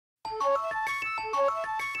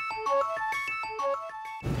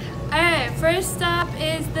First stop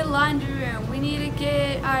is the laundry room. We need to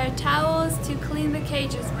get our towels to clean the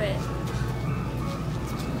cages with.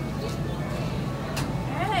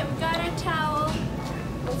 Alright, we got our towel.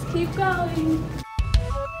 Let's keep going.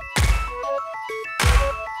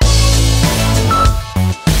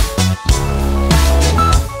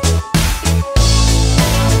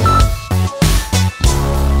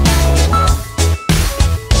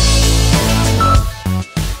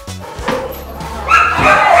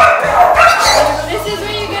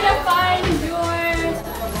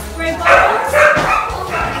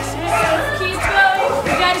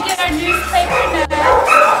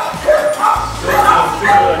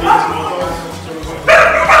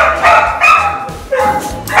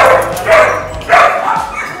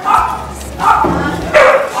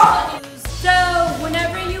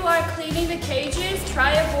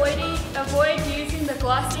 Avoid using the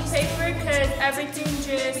glossy paper because everything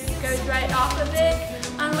just goes right off of it.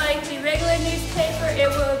 Unlike the regular newspaper, it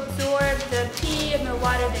will absorb the pee and the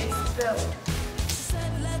water they spilled.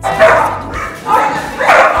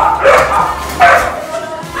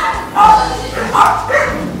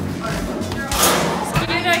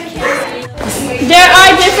 There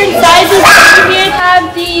are different sizes. Here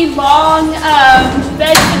have the long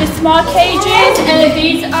beds for the small cages, and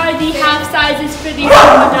these are the half sizes for the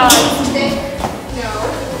small dogs.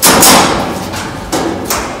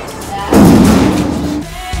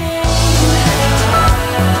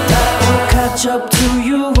 Catch up to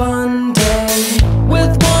you one day,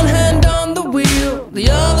 with one hand on the wheel, the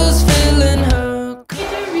other's filling her. You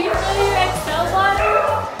do refill your Excel water.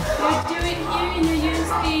 You do it here and you use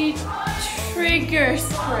the trigger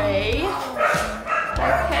spray.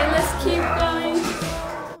 Okay, let's keep going.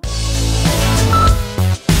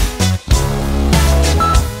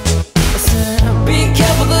 Be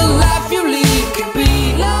careful the life you lead could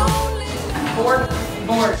be lonely. Board.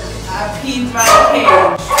 I peed my cage.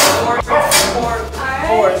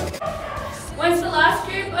 Board. Once the last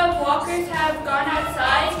group of walkers have gone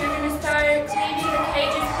outside, you're going to start cleaning the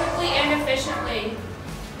cages quickly and efficiently.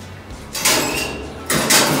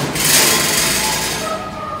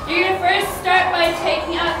 You're going to first start by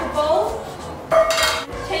taking out the bowl.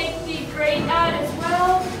 Take the grate out as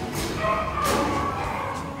well.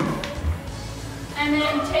 And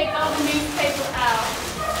then take all the newspaper out.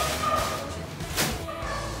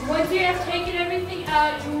 Once you have taken everything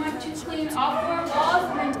out, you want to clean all 4 walls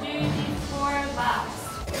and then do these 4 laps.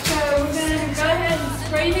 So we're going to go ahead and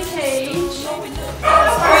spray the cage.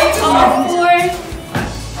 Spray all 4.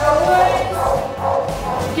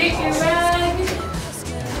 Get your rag.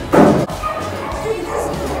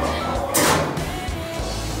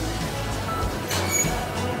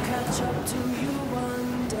 Catch up to you one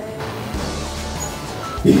day.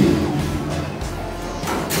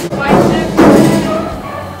 Wipe them.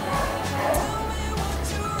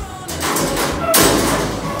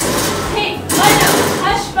 Hey,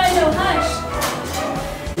 Fido, hush.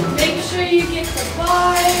 Make sure you get the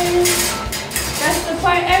bars. That's the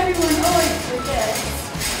part everyone always forgets.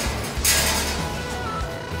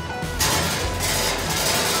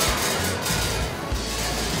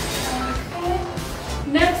 Okay.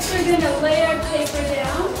 Next, we're going to lay our paper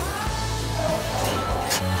down.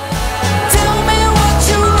 Tell me what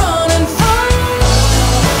you're running from.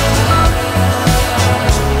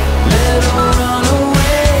 Little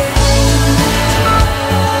runaway.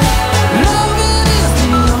 Loving is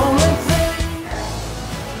the only thing.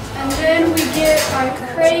 And then we get our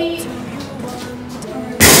crate.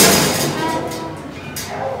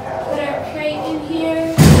 Put our crate in here.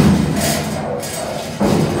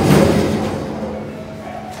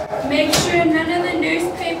 Make sure none of the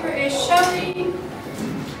newspaper is showing.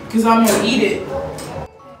 Because I'm going to eat it.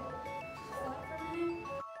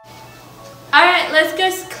 Alright, let's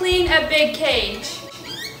go clean a big cage.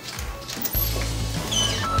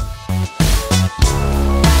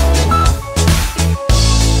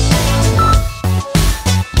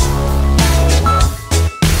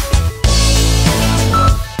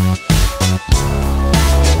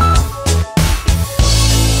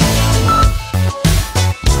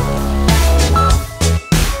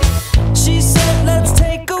 She said, let's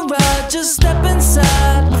take a ride, just step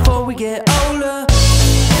inside before we get older.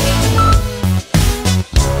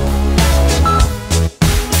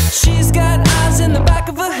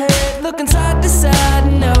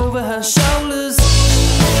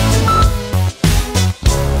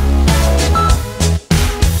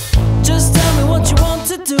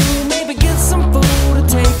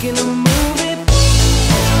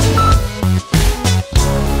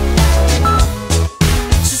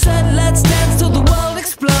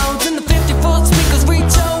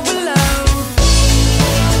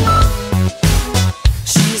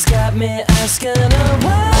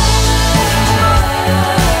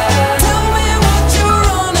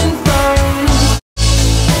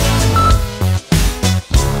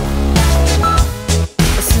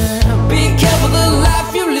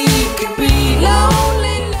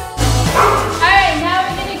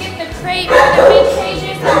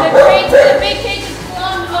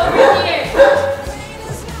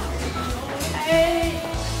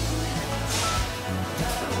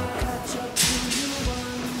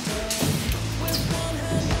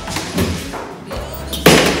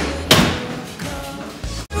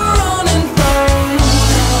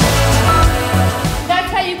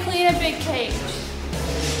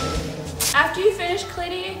 finish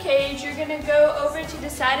cleaning your cage, you're going to go over to the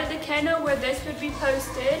side of the kennel where this would be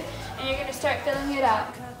posted, and you're going to start filling it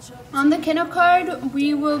out. On the kennel card,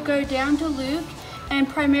 we will go down to Luke, and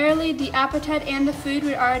primarily the appetite and the food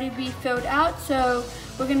would already be filled out, so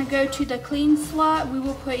we're going to go to the clean slot. We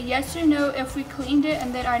will put yes or no if we cleaned it,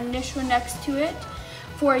 and then our initial next to it.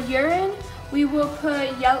 For urine, we will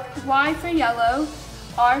put Y for yellow,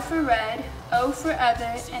 R for red, O for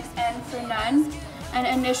other, and N for none, and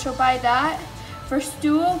initial by that. For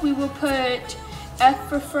stool, we will put F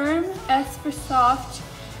for firm, S for soft,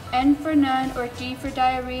 N for none, or D for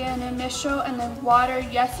diarrhea, and initial, and then water,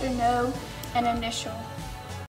 yes or no, and initial.